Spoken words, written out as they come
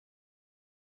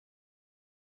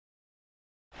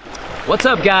What's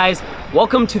up, guys?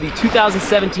 Welcome to the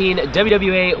 2017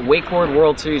 WWA Wakeboard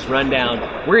World Series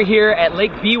Rundown. We're here at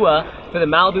Lake Biwa for the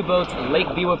Malibu Boats Lake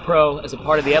Biwa Pro as a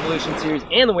part of the Evolution Series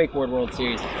and the Wakeboard World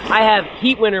Series. I have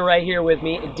heat winner right here with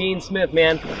me, Dean Smith,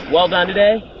 man. Well done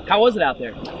today. How was it out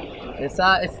there? It's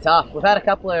tough. We've had a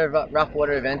couple of rough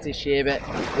water events this year, but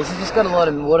this has just got a lot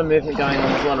of water movement going on.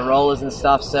 There's a lot of rollers and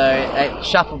stuff, so it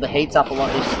shuffled the heats up a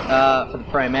lot for the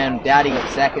pro man. Dowdy got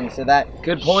second, so that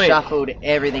good point. Shuffled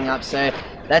everything up. So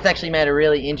that's actually made a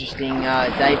really interesting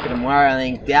day for tomorrow. I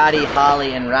think Dowdy,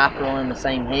 Harley, and Raph are all in the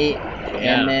same heat.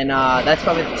 Yeah. And then that's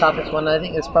probably the toughest one. I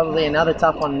think there's probably another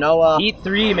tough one, Noah. Heat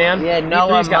 3, man. Yeah,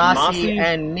 Noah, Marcy,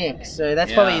 and Nick. So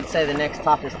that's probably, you'd say, the next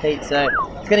toughest heat. So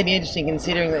it's going to be interesting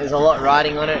considering that there's a lot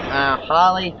riding on it.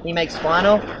 Harley, he makes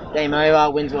final. Game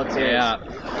over, wins World Series. Yeah.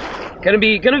 Gonna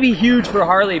be huge for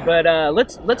Harley, but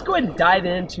let's go ahead and dive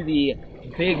into the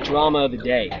big drama of the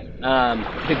day.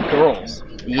 The girls.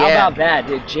 Yeah. How about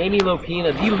that? Jamie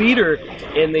Lopina, the leader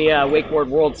in the Wakeboard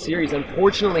World Series,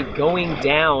 unfortunately going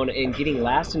down and getting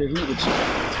last in her heat, which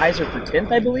ties her for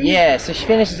 10th, I believe? Yeah, so she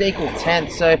finishes equal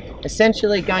 10th. So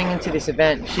essentially going into this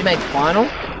event, she made final.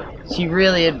 She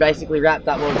really had basically wrapped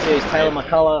up World Series. Taylor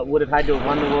McCullough would have had to have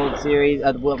won the World Series,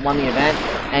 won the event,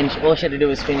 and all she had to do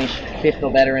was finish 5th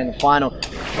or better in the final.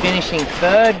 Finishing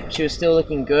 3rd, she was still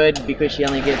looking good because she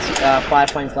only gets 5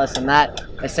 points less than that.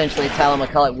 Essentially, Taylor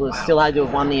McCullough would still had to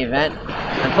have won the event.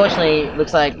 Unfortunately, it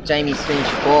looks like Jamie's finished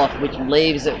 4th, which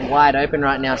leaves it wide open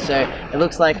right now. So it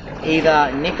looks like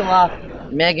either Nicola,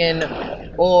 Megan,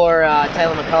 or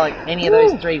Taylor McCullough, any of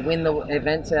those three win the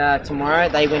event tomorrow,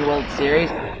 they win World Series.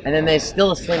 And then there's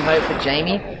still a slim hope for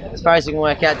Jamie, as far as you can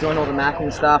work out, doing all the math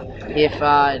and stuff. If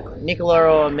Nicola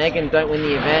or Megan don't win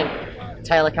the event,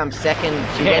 Taylor comes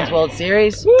 2nd, she wins World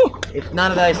Series. Woo! If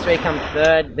none of those three come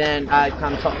 3rd, then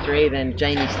come top 3, then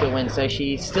Jamie still wins. So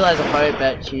she still has a hope,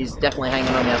 but she's definitely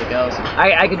hanging on the other girls.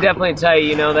 I can definitely tell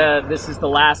you, that this is the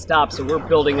last stop, so we're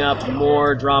building up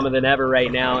more drama than ever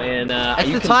right now. And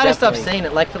it's the tightest I've seen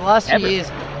it. Like for the last few years,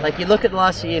 like you look at the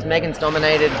last few years, Megan's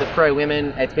dominated the pro women.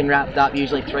 It's been wrapped up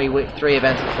usually three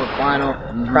events before the final,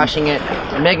 crushing it.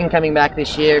 And Megan coming back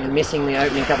this year, missing the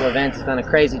opening couple of events, has done a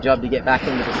crazy job to get back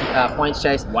into the points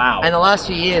chase. Wow. And the last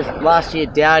few years, last year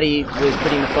Dowdy was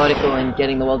pretty methodical in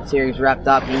getting the World Series wrapped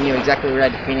up. He knew exactly where he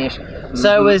had to finish.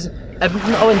 So it was, I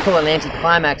wouldn't call it an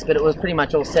anti-climax, but it was pretty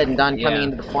much all said and done coming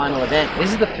into the final event.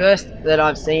 This is the first that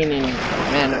I've seen in,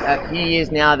 man, a few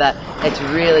years now that it's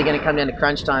really going to come down to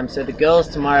crunch time. So the girls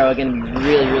tomorrow are going to be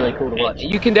really, really cool to watch.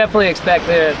 You can definitely expect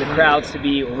the crowds to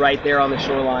be right there on the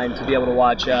shoreline to be able to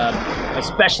watch,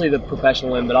 especially the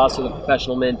professional women, but also the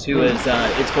professional men too, as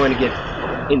it's going to get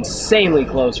insanely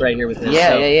close right here with this.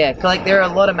 Yeah. Like there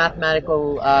are a lot of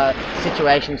mathematical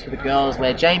situations for the girls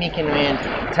where Jamie can win,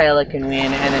 Taylor can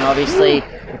win, and then obviously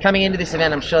coming into this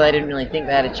event, I'm sure they didn't really think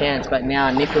they had a chance, but now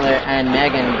Nicola and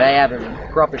Megan, they have a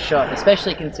proper shot,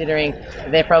 especially considering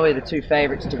they're probably the two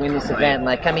favourites to win this event.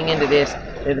 Like coming into this,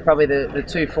 they're probably the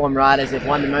two form riders. They've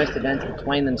won the most events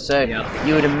between them, so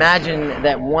you would imagine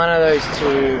that one of those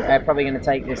two are probably going to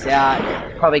take this out.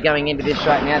 Probably going into this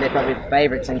right now, they're probably the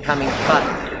favourites, and coming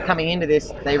into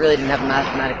this, they really didn't have a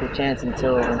mathematical chance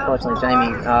until, unfortunately, Jamie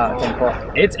came forth.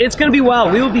 It's going to be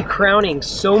wild. We will be crowning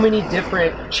so many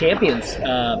different champions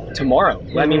tomorrow.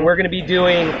 I mean, we're going to be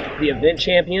doing the event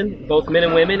champion, both men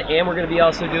and women, and we're going to be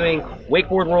also doing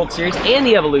Wakeboard World Series and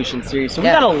the Evolution Series. So we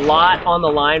got a lot on the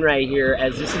line right here,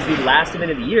 as this is the last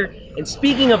event of the year. And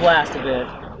speaking of last event,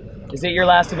 is it your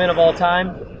last event of all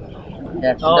time?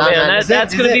 Oh man,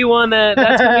 that's going to be one that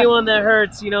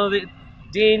hurts.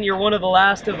 Dean, you're one of the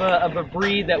last of a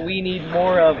breed that we need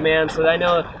more of, man. So I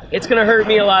know it's going to hurt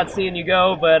me a lot seeing you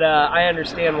go, but I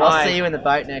understand why. I'll see you in the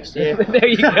boat next year. There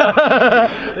you go.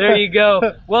 There you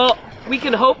go. Well, we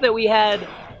can hope that we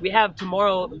have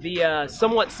tomorrow the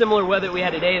somewhat similar weather we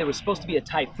had today. There was supposed to be a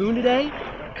typhoon today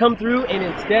come through, and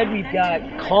instead we've got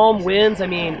calm winds. I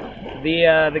mean,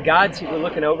 the gods who were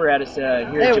looking over at us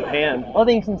here in Japan. All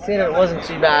things considered, it wasn't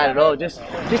too bad at all. Just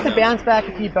to bounce back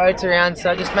a few boats around,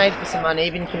 so it just made for some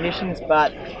uneven conditions.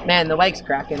 But man, the wake's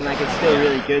cracking. Like it's still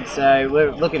really good. So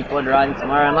we're looking forward to riding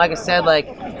tomorrow. And like I said, like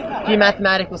a few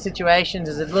mathematical situations.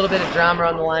 There's a little bit of drama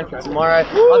on the line for tomorrow.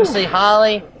 Woo! Obviously,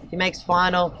 Harley. He makes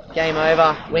final, game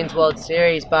over, wins World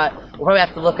Series, but we'll probably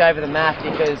have to look over the math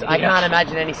because I can't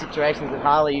imagine any situations that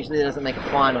Harley usually doesn't make a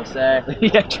final. So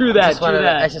yeah, true that.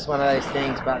 That's just one of those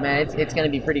things. But man, it's going to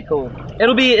be pretty cool.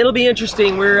 It'll be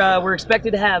interesting. We're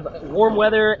expected to have warm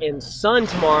weather and sun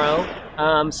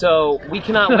tomorrow, so we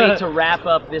cannot wait to wrap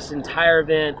up this entire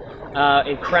event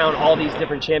and crown all these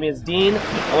different champions. Dean,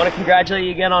 I want to congratulate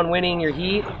you again on winning your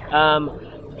heat.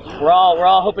 we're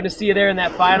all hoping to see you there in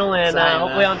that final, and Same,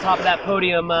 hopefully man. on top of that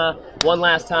podium one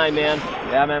last time, man.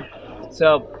 Yeah, man.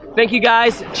 So thank you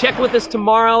guys. Check with us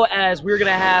tomorrow as we're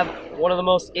gonna have one of the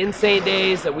most insane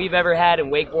days that we've ever had in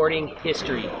wakeboarding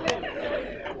history.